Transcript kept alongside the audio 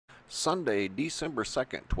Sunday, December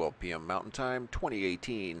 2nd, 12 p.m. Mountain Time,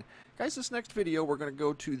 2018. Guys, this next video we're going to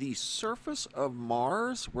go to the surface of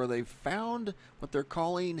Mars where they've found what they're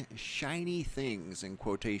calling shiny things in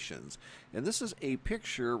quotations. And this is a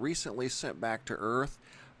picture recently sent back to Earth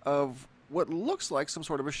of what looks like some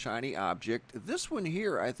sort of a shiny object. This one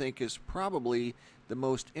here I think is probably the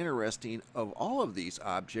most interesting of all of these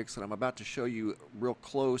objects that I'm about to show you real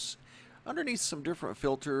close underneath some different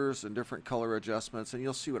filters and different color adjustments, and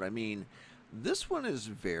you'll see what I mean. This one is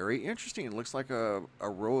very interesting. It looks like a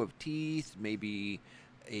row of teeth, maybe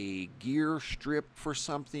a gear strip for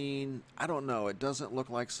something. I don't know. It doesn't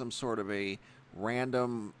look like some sort of a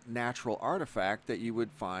random natural artifact that you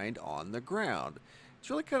would find on the ground.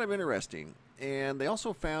 It's really kind of interesting. And they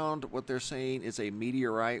also found what they're saying is a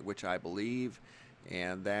meteorite, which I believe,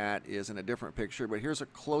 and that is in a different picture. But here's a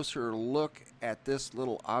closer look at this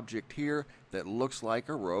little object here that looks like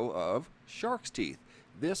a row of shark's teeth.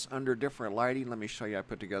 This under different lighting, let me show you. I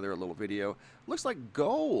put together a little video. Looks like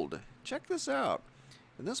gold. Check this out.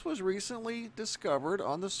 And this was recently discovered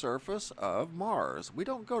on the surface of Mars. We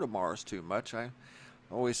don't go to Mars too much. I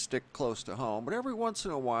always stick close to home, but every once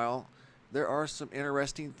in a while there are some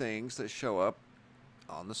interesting things that show up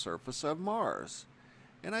on the surface of Mars.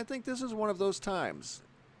 And I think this is one of those times.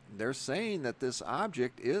 They're saying that this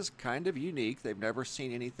object is kind of unique. They've never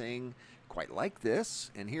seen anything quite like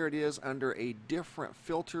this. And here it is under a different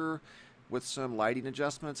filter with some lighting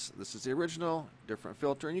adjustments. This is the original, different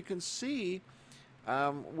filter. And you can see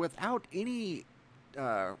without any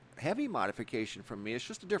heavy modification from me, it's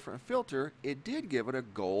just a different filter, it did give it a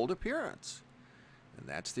gold appearance. And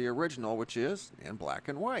that's the original, which is in black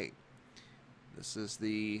and white. This is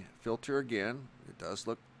the filter again. It does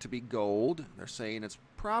look to be gold. They're saying it's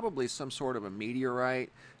probably some sort of a meteorite,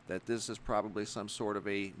 that this is probably some sort of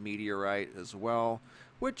a meteorite as well,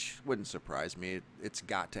 which wouldn't surprise me. It's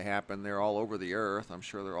got to happen. They're all over the Earth. I'm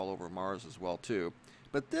sure they're all over Mars as well too.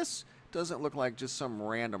 But this doesn't look like just some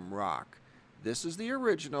random rock. This is the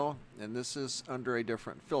original, and this is under a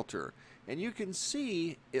different filter. And you can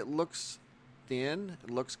see it looks thin, it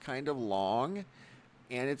looks kind of long,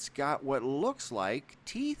 and it's got what looks like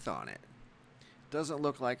teeth on it. Doesn't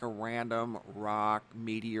look like a random rock,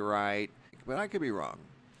 meteorite, but I could be wrong.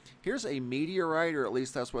 Here's a meteorite, or at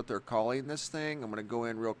least that's what they're calling this thing. I'm going to go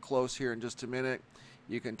in real close here in just a minute.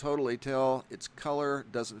 You can totally tell its color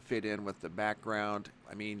doesn't fit in with the background.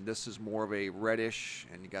 I mean, this is more of a reddish,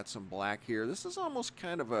 and you got some black here. This is almost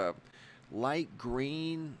kind of a light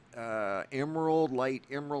green, emerald, light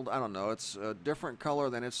emerald. I don't know. It's a different color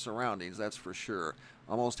than its surroundings, that's for sure.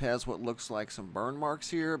 Almost has what looks like some burn marks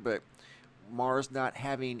here, but Mars not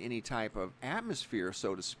having any type of atmosphere,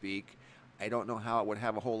 so to speak, I don't know how it would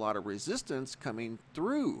have a whole lot of resistance coming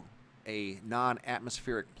through a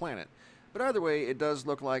non-atmospheric planet. But either way, it does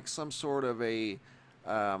look like some sort of a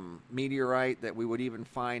meteorite that we would even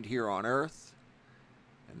find here on Earth,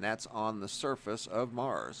 and that's on the surface of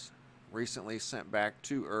Mars. Recently sent back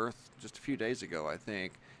to Earth just a few days ago, I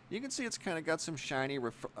think. You can see it's kind of got some shiny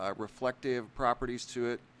reflective properties to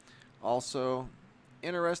it. Also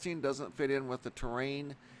interesting, doesn't fit in with the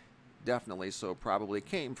terrain, definitely, so probably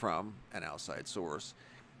came from an outside source.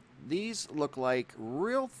 These look like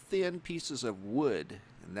real thin pieces of wood,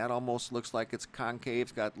 and that almost looks like it's concave.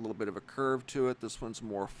 It's got a little bit of a curve to it. This one's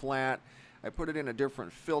more flat. I put it in a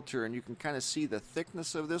different filter, and you can kind of see the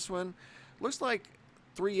thickness of this one. Looks like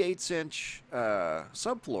 3/8 inch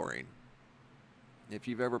subflooring. If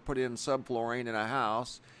you've ever put in subflooring in a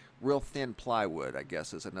house, real thin plywood, I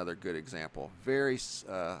guess, is another good example. Very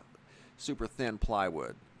super thin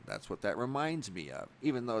plywood. That's what that reminds me of.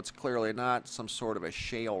 Even though it's clearly not some sort of a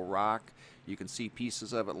shale rock, you can see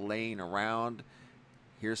pieces of it laying around.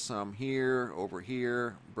 Here's some here, over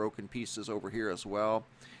here, broken pieces over here as well.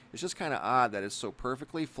 It's just kind of odd that it's so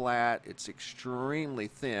perfectly flat. It's extremely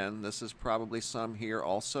thin. This is probably some here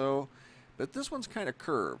also, but this one's kind of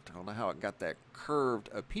curved. I don't know how it got that curved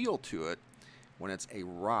appeal to it when it's a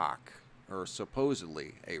rock, or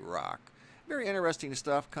supposedly a rock. Very interesting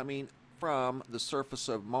stuff coming from the surface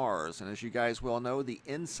of Mars. And as you guys well know, the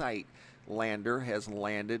InSight lander has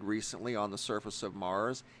landed recently on the surface of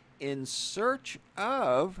Mars in search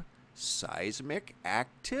of seismic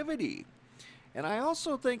activity. And I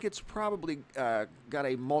also think it's probably got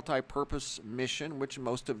a multi-purpose mission, which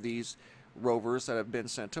most of these rovers that have been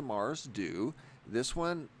sent to Mars do. This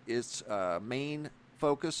one, its main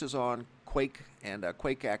focus is on quake and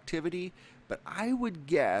quake activity, but I would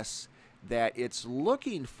guess that it's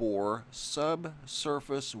looking for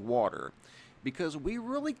subsurface water, because we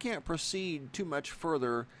really can't proceed too much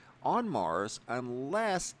further on Mars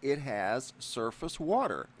unless it has surface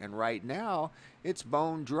water. And right now, it's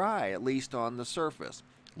bone dry, at least on the surface.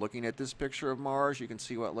 Looking at this picture of Mars, you can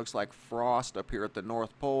see what looks like frost up here at the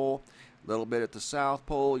North Pole, a little bit at the South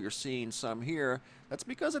Pole. You're seeing some here. That's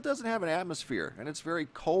because it doesn't have an atmosphere, and it's very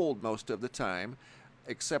cold most of the time,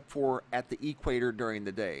 except for at the equator during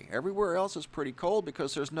the day. Everywhere else is pretty cold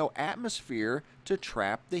because there's no atmosphere to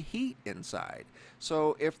trap the heat inside.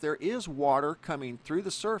 So if there is water coming through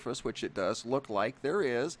the surface, which it does look like there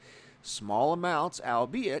is, small amounts,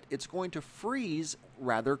 albeit it's going to freeze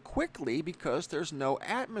rather quickly because there's no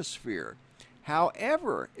atmosphere.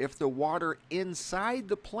 However, if the water inside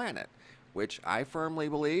the planet, which I firmly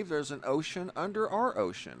believe there's an ocean under our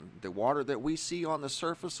ocean. The water that we see on the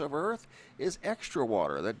surface of Earth is extra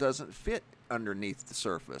water that doesn't fit underneath the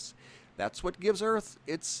surface. That's what gives Earth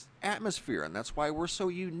its atmosphere, and that's why we're so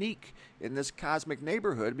unique in this cosmic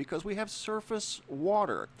neighborhood, because we have surface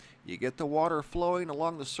water. You get the water flowing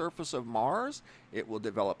along the surface of Mars, it will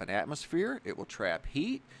develop an atmosphere, it will trap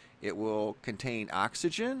heat, it will contain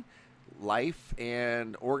oxygen. Life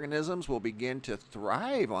and organisms will begin to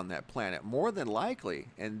thrive on that planet, more than likely,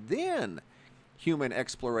 and then human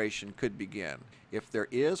exploration could begin. If there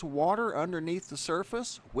is water underneath the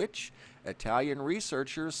surface, which Italian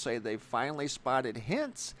researchers say they've finally spotted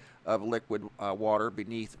hints of liquid water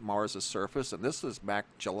beneath Mars's surface, and this was back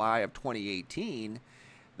July of 2018,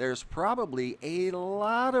 there's probably a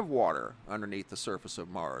lot of water underneath the surface of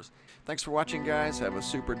Mars. Thanks for watching, guys. Have a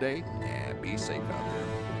super day, and be safe out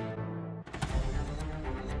there.